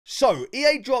So,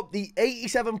 EA dropped the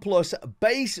 87 plus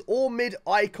base or mid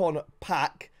icon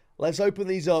pack. Let's open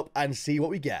these up and see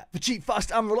what we get. For cheap,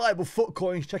 fast, and reliable foot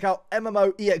coins, check out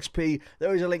MMO EXP.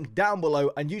 There is a link down below,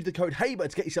 and use the code HABER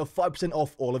to get yourself 5%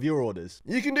 off all of your orders.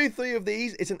 You can do 3 of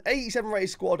these. It's an 87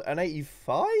 rated squad, an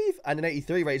 85, and an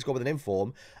 83 rated squad with an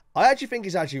inform. I actually think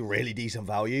it's actually really decent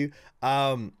value.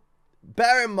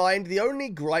 Bear in mind, the only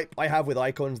gripe I have with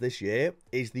icons this year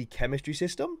is the chemistry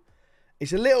system.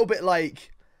 It's a little bit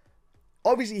like,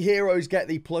 obviously heroes get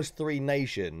the +3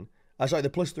 nation, sorry, the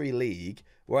 +3 league,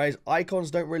 whereas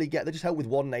icons don't really get, they just help with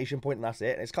 1 nation point and that's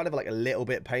it. And it's kind of like a little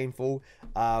bit painful.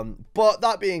 But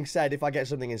that being said, if I get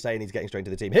something insane, he's getting straight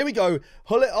to the team. Here we go.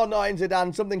 Hullet R9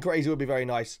 Zidane, something crazy would be very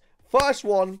nice. First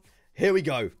one, here we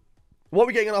go. What are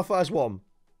we getting in our first one?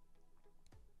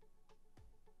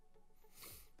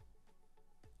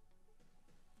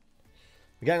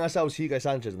 We're getting ourselves Hugo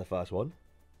Sanchez in the first one.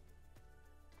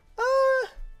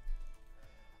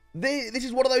 This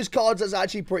is one of those cards that's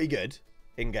actually pretty good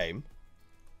in game.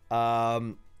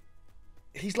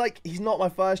 He's not my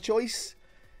first choice.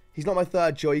 He's not my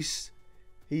third choice.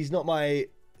 He's not my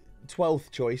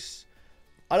 12th choice.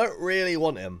 I don't really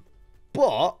want him,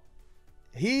 but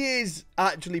he is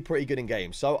actually pretty good in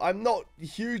game. So I'm not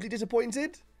hugely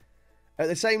disappointed. At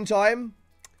the same time,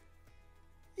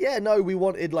 yeah, no, we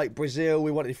wanted like Brazil,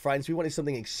 we wanted France, we wanted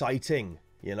something exciting,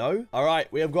 you know? All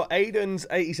right, we have got Aiden's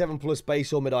 87 plus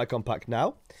base or mid icon pack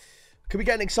now. Could we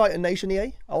get an exciting nation,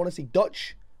 EA? I want to see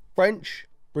Dutch, French,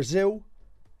 Brazil.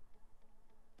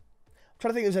 I'm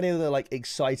trying to think if there's any other like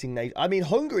exciting nation. I mean,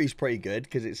 Hungary's pretty good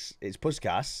because it's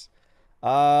Puskas.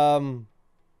 Eto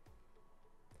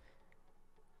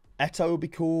would be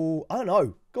cool. I don't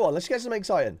know. Go on, let's get something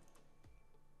exciting.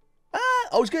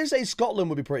 I was going to say Scotland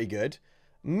would be pretty good.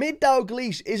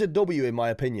 Mid-Dalglish is a W in my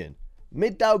opinion.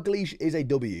 Mid-Dalglish is a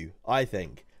W, I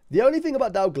think. The only thing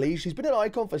about Dalglish, he's been an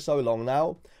icon for so long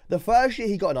now. The first year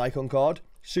he got an icon card.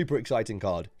 Super exciting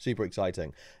card. Super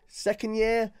exciting. Second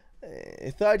year,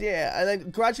 third year, and then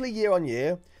gradually year on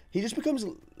year, he just becomes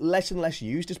less and less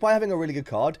used. Despite having a really good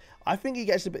card, I think he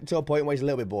gets to a point where he's a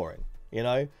little bit boring, you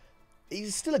know?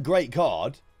 He's still a great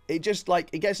card. It just, like,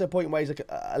 it gets to a point where he's like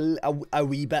a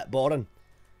wee bit boring.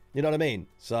 You know what I mean?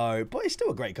 So, but it's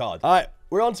still a great card. All right,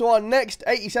 we're on to our next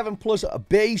 87 plus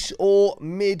base or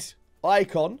mid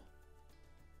icon.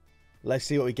 Let's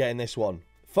see what we get in this one.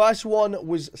 First one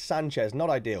was Sanchez. Not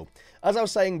ideal. As I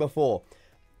was saying before,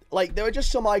 like, there are just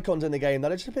some icons in the game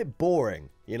that are just a bit boring.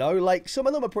 You know, like, some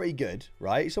of them are pretty good,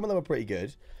 right? Some of them are pretty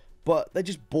good, but they're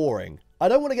just boring. I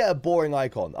don't want to get a boring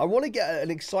icon. I want to get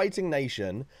an exciting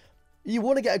nation. You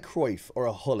want to get a Cruyff or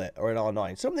a Hullet or an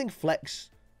R9. Something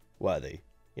flex-worthy.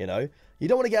 You know, you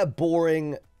don't want to get a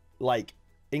boring, like,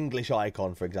 English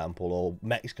icon, for example, or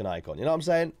Mexican icon. You know what I'm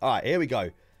saying? All right, here we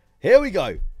go. Here we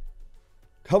go.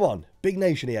 Come on. Big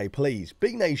nation, EA, please.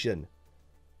 Big nation.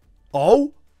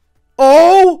 Oh.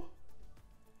 Oh.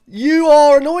 You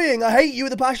are annoying. I hate you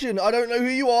with a passion. I don't know who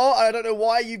you are. I don't know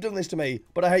why you've done this to me,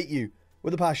 but I hate you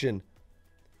with a passion.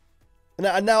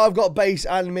 And now I've got base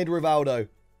and mid Rivaldo.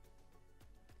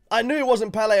 I knew it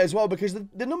wasn't Pele as well because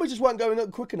the numbers just weren't going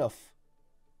up quick enough.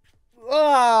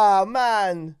 Ah,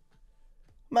 man.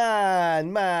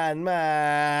 Man.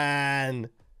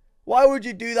 Why would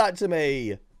you do that to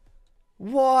me?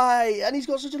 Why? And he's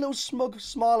got such a little smug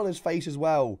smile on his face as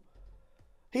well.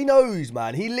 He knows,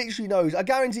 man. He literally knows. I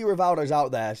guarantee Rivaldo's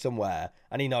out there somewhere,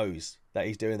 and he knows that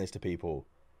he's doing this to people.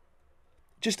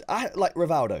 Just, like,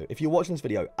 Rivaldo, if you're watching this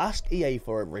video, ask EA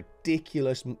for a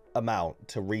ridiculous amount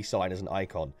to re-sign as an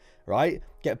icon, right?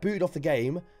 Get booted off the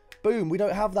game. Boom, we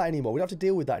don't have that anymore. We don't have to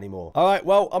deal with that anymore. All right,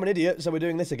 well, I'm an idiot, so we're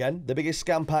doing this again. The biggest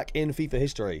scam pack in FIFA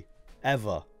history.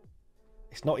 Ever.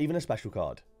 It's not even a special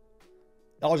card.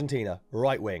 Argentina,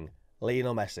 right wing.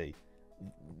 Lionel Messi.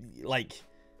 Like,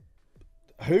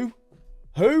 who?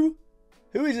 Who?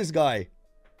 Who is this guy?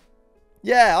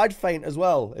 Yeah, I'd faint as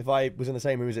well if I was in the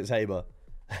same room as Itshaber.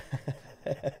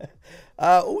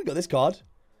 Oh, we got this card.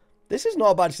 This is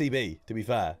not a bad CB, to be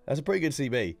fair. That's a pretty good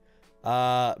CB.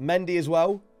 Mendy as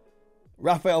well.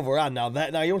 Rafael Varane.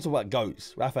 Now you want to talk about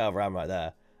goats. Rafael Varane right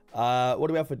there. What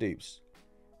do we have for dupes?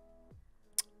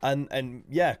 And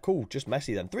yeah, cool. Just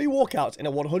Messi then. 3 walkouts in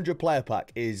a 100 player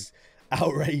pack is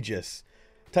outrageous.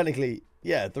 Technically,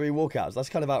 yeah, 3 walkouts. That's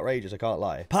kind of outrageous. I can't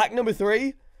lie. Pack number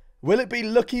 3. Will it be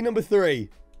lucky number 3?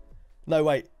 No,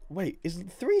 wait. Is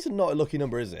 3 is not a lucky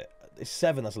number, is it? It's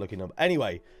 7 that's a lucky number.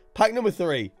 Anyway, pack number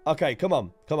 3. Okay, come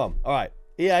on. All right.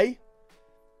 EA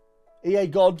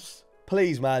gods.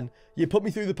 Please, man. You put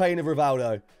me through the pain of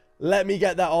Rivaldo. Let me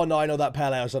get that R9 or that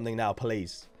Pele or something now,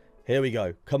 please. Here we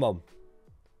go. Come on.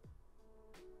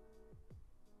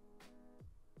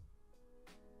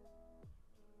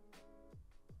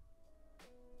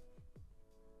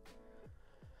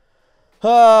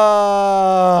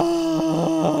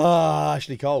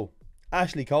 Ashley Cole.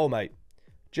 Ashley Cole, mate.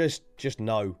 Just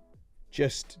no.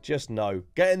 Just no.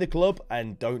 Get in the club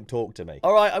and don't talk to me.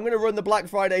 All right, I'm going to run the Black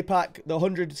Friday pack, the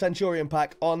 100 Centurion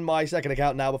pack, on my second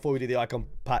account now before we do the icon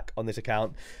pack on this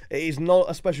account. It is not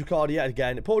a special card yet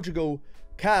again. Portugal,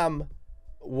 Cam,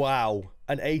 wow,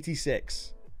 an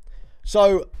 86.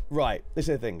 So, right, this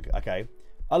is the thing, okay?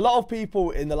 A lot of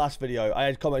people in the last video, I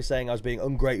had comments saying I was being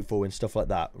ungrateful and stuff like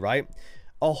that, right?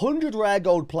 100 rare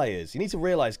gold players. You need to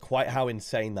realize quite how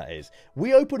insane that is.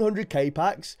 We open 100k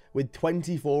packs with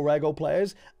 24 rare gold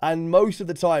players, and most of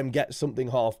the time get something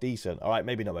half decent. All right,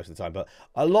 maybe not most of the time, but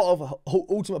a lot of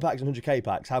ultimate packs and 100k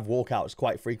packs have walkouts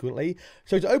quite frequently.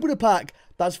 So to open a pack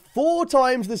that's 4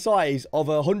 times the size of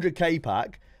a 100k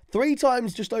pack, 3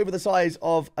 times just over the size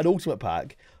of an ultimate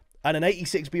pack, and an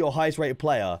 86B or highest rated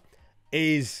player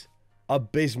is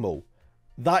abysmal.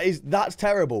 That's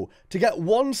terrible. To get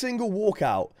one single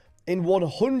walkout in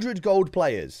 100 gold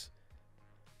players,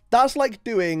 that's like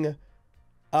doing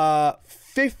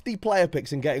 50 player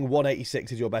picks and getting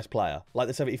 186 as your best player, like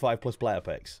the 75 plus player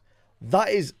picks. That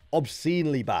is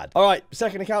obscenely bad. All right,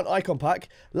 second account, icon pack.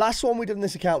 Last one we did in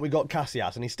this account, we got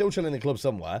Casillas, and he's still chilling in the club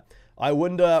somewhere. I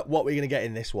wonder what we're going to get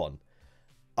in this one.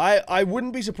 I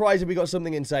wouldn't be surprised if we got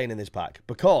something insane in this pack,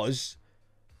 because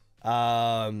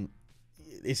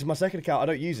this is my second account. I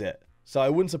don't use it, so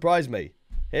it wouldn't surprise me.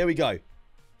 Here we go.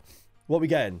 What we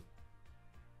getting?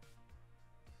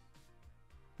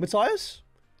 Matthias?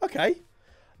 Okay.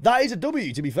 That is a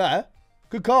W, to be fair.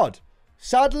 Good card.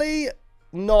 Sadly,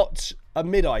 not a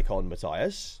mid-icon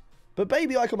Matthias, but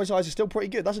baby icon Matthias is still pretty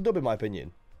good. That's a dub in my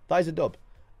opinion. That is a dub.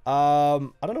 I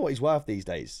don't know what he's worth these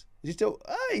days. Is he still...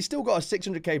 he's still got a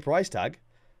 600k price tag.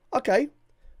 Okay.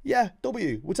 Yeah,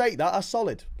 W. We'll take that. That's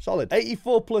solid. Solid.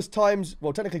 84 plus times...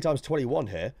 Well, technically times 21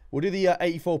 here. We'll do the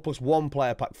 84 plus 1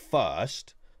 player pack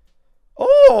first.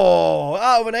 Oh!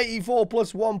 Out of an 84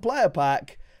 plus 1 player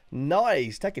pack.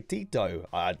 Nice. Tequitito.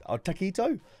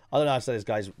 Tequito? I don't know how to say this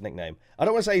guy's nickname. I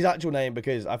don't want to say his actual name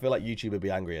because I feel like YouTube would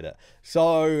be angry at it.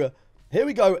 So, here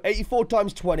we go. 84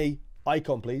 times 20.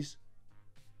 Icon, please.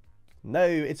 No,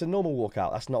 it's a normal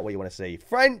walkout. That's not what you want to see.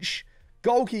 French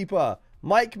goalkeeper.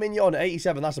 Mike Mignon,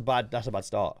 87. That's a bad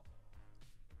start.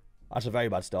 That's a very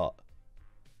bad start.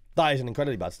 That is an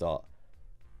incredibly bad start.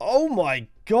 Oh my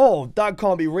god, that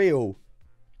can't be real.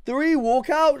 3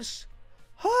 walkouts?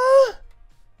 Huh?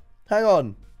 Hang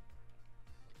on.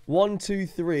 1, 2,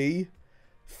 3.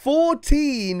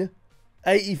 14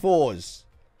 84s.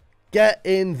 Get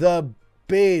in the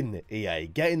bin, EA.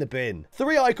 Get in the bin.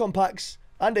 3 icon packs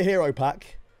and a hero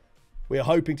pack. We are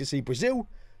hoping to see Brazil,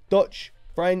 Dutch,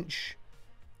 French,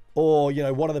 or, you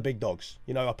know, one of the big dogs.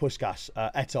 You know, a Puskas,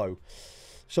 Eto'o,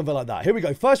 something like that. Here we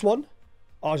go. First one.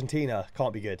 Argentina.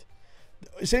 Can't be good.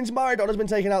 Since Maradona's been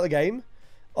taken out of the game,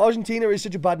 Argentina is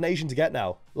such a bad nation to get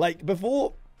now. Like,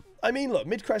 before... I mean, look,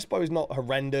 Mid Crespo is not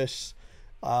horrendous.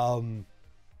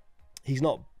 He's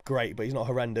not great, but he's not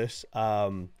horrendous.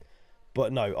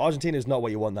 But no, Argentina is not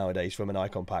what you want nowadays from an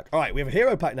icon pack. All right, we have a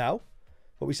hero pack now.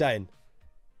 What are we saying?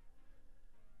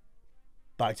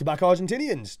 Back-to-back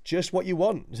Argentinians. Just what you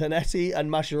want. Zanetti and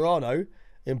Mascherano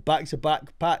in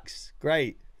back-to-back packs.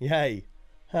 Great. Yay.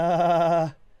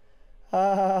 All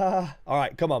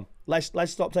right, come on. Let's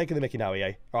stop taking the mickey now,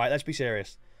 EA. All right, let's be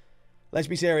serious. Let's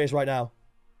be serious right now.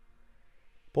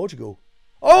 Portugal.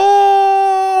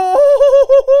 Oh!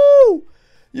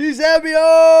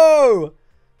 Itshaber!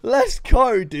 Let's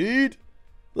go, dude.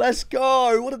 Let's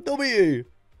go. What a W.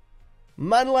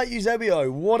 Man like Itshaber.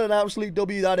 What an absolute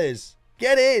W that is.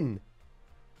 Get in.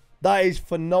 That is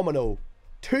phenomenal.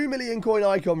 2 million coin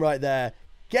icon right there.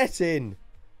 Get in.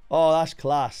 Oh, that's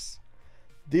class.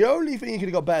 The only thing you could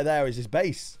have got better there is his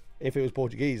base. If it was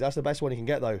Portuguese. That's the best one you can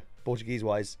get, though.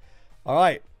 Portuguese-wise. All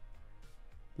right.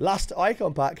 Last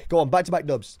icon pack. Go on, back-to-back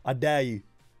dubs. I dare you.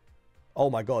 Oh,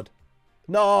 my God.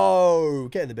 No.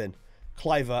 Get in the bin.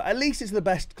 Cliver. At least it's the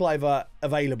best Cliver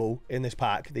available in this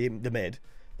pack. The mid.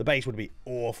 The base would be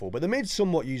awful. But the mid's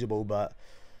somewhat usable, but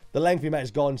the length we met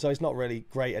is gone, so it's not really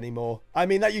great anymore. I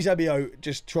mean, that Itshaber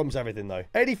just trumps everything, though.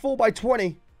 84 by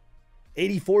 20.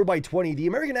 84 by 20. The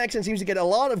American accent seems to get a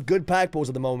lot of good pack pulls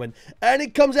at the moment. And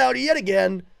it comes out yet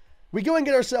again. We go and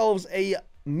get ourselves a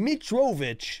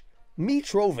Mitrovic.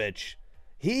 Mitrovic.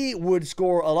 He would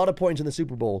score a lot of points in the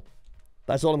Super Bowl.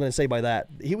 That's all I'm going to say by that.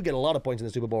 He would get a lot of points in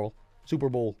the Super Bowl. Super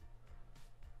Bowl.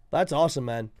 That's awesome,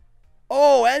 man.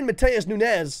 Oh, and Mateus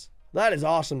Nunes. That is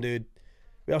awesome, dude.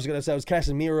 We also got ourselves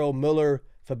Casemiro, Muller,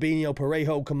 Fabinho,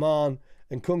 Parejo, Coman,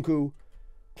 and Kunku.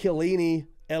 Chiellini.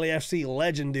 LAFC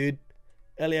legend, dude.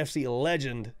 LAFC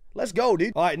legend. Let's go,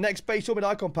 dude. All right, next base summit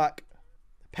icon pack.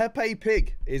 Pepe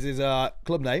Pig is his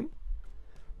club name.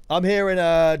 I'm hearing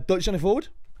Dutch centre forward.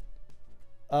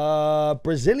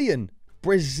 Brazilian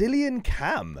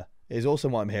Cam is also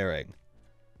what I'm hearing.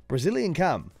 Brazilian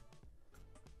Cam.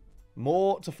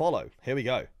 More to follow. Here we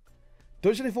go.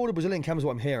 Dutch centre forward or Brazilian Cam is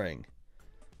what I'm hearing.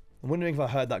 I'm wondering if I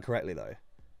heard that correctly though.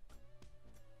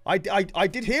 I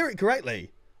did hear it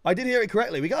correctly. I did hear it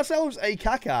correctly. We got ourselves a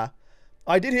Kaká.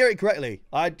 I did hear it correctly.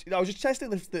 I was just testing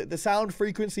the sound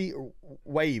frequency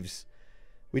waves.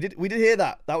 We did hear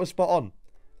that. That was spot on.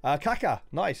 Kaká,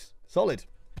 nice, solid,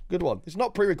 good one. It's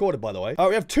not pre-recorded, by the way. All right,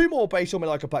 we have 2 more base on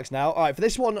Icon packs now. All right, for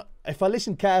this one, if I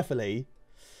listen carefully,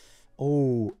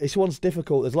 oh, this one's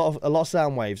difficult. There's a lot of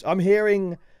sound waves. I'm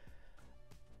hearing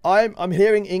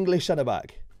English centre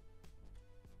back.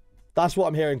 That's what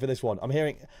I'm hearing for this one. I'm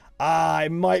hearing,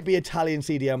 it might be Italian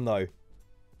CDM though.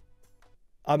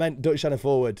 I meant Dutch centre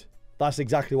forward. That's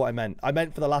exactly what I meant. I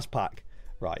meant for the last pack.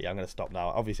 Right, yeah, I'm going to stop now.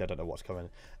 Obviously, I don't know what's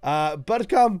coming.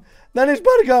 Buttercum. Then it's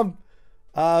Buttercum.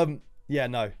 Yeah,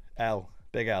 no. L.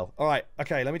 Big L. All right.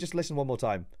 Okay, let me just listen one more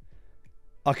time.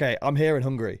 Okay, I'm hearing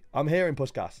Hungary. I'm hearing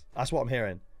Puskas. That's what I'm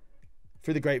hearing.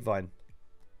 Through the grapevine.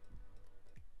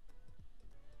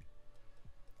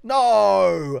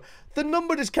 No! The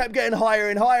number just kept getting higher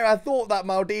and higher. I thought that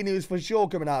Maldini was for sure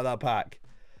coming out of that pack.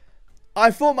 I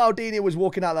thought Maldini was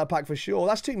walking out of that pack for sure.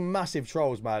 That's 2 massive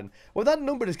trolls, man. When that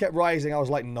number just kept rising, I was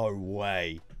like, no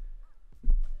way.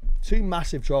 2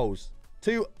 massive trolls.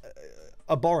 2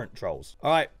 abhorrent trolls.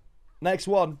 All right, next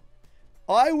one.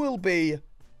 I will be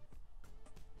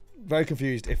very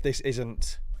confused if this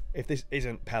isn't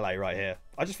Pele right here.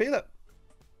 I just feel it.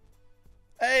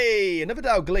 Hey, another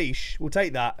Dalglish. We'll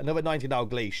take that. Another 90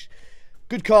 Dalglish.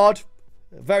 Good card.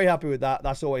 Very happy with that.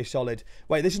 That's always solid.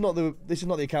 Wait, this is not the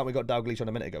account we got Dalglish on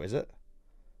a minute ago, is it?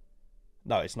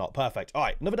 No, it's not. Perfect. All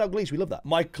right, another Dalglish. We love that.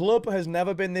 My club has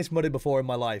never been this muddy before in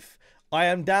my life. I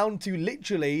am down to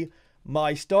literally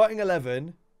my starting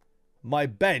 11, my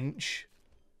bench,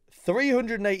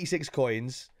 386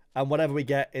 coins, and whatever we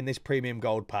get in this premium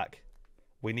gold pack.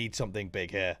 We need something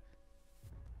big here.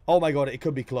 Oh my god, it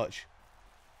could be clutch.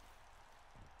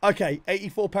 Okay,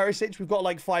 84 Perisic. We've got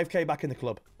like 5k back in the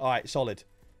club. All right, solid.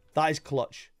 That is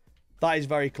clutch. That is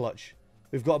very clutch.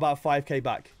 We've got about 5k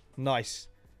back. Nice.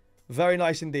 Very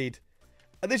nice indeed.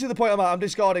 And this is the point I'm at. I'm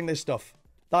discarding this stuff.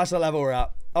 That's the level we're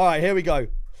at. All right, here we go.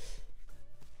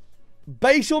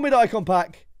 Base or mid-icon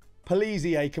pack. Please,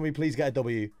 EA, can we please get a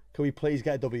W? Can we please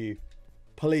get a W?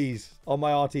 Please, on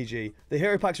my RTG. The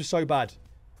hero packs were so bad.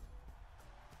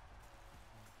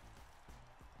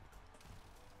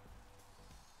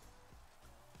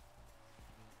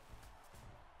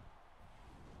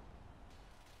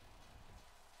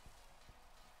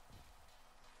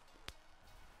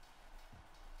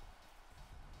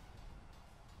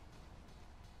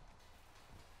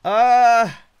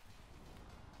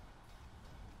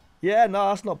 Yeah, no,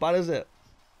 that's not bad, is it?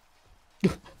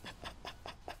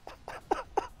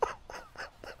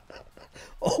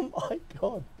 Oh my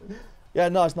god. Yeah,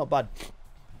 no, it's not bad.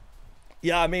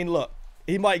 Yeah, I mean, look,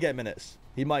 he might get minutes.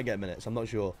 He might get minutes. I'm not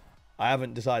sure. I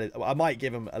haven't decided. I might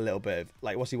give him a little bit of,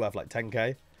 like, what's he worth? Like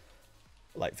 10k?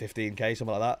 Like 15k,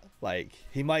 something like that. Like,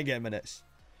 he might get minutes.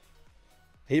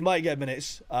 He might get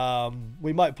minutes.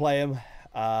 We might play him.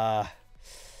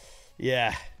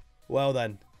 Yeah. Well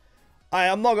then.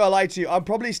 I'm not going to lie to you. I'm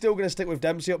probably still going to stick with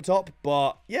Dempsey up top.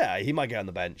 But yeah, he might get on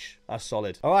the bench. That's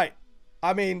solid. All right.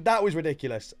 I mean, that was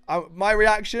ridiculous. My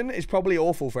reaction is probably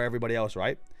awful for everybody else,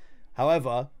 right?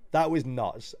 However, that was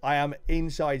nuts. I am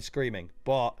inside screaming.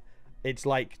 But it's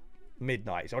like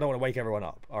midnight. So I don't want to wake everyone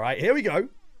up. All right. Here we go.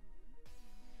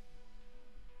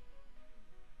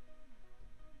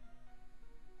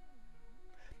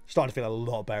 Starting to feel a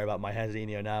lot better about my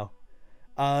Jairzinho now.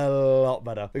 A lot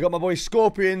better. We got my boy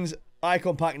Scorpions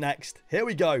icon pack next. Here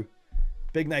we go.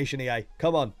 Big Nation EA.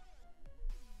 Come on.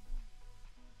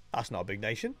 That's not a Big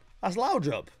Nation. That's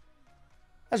Laudrup.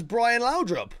 That's Brian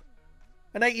Laudrup.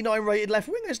 An 89 rated left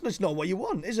wing. That's not what you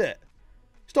want, is it?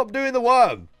 Stop doing the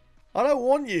worm. I don't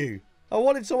want you. I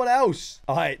wanted someone else.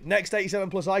 All right. Next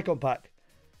 87 plus icon pack.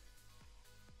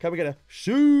 Can we get a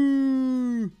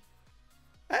shoo?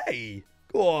 Hey.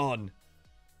 Go on.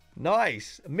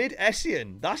 Nice.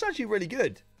 Mid-Essien. That's actually really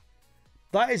good.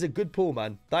 That is a good pull,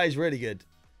 man. That is really good.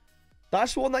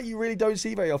 That's one that you really don't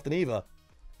see very often either.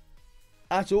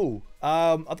 At all.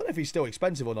 I don't know if he's still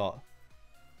expensive or not.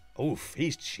 Oof,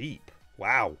 he's cheap.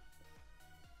 Wow.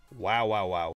 Wow, wow, wow.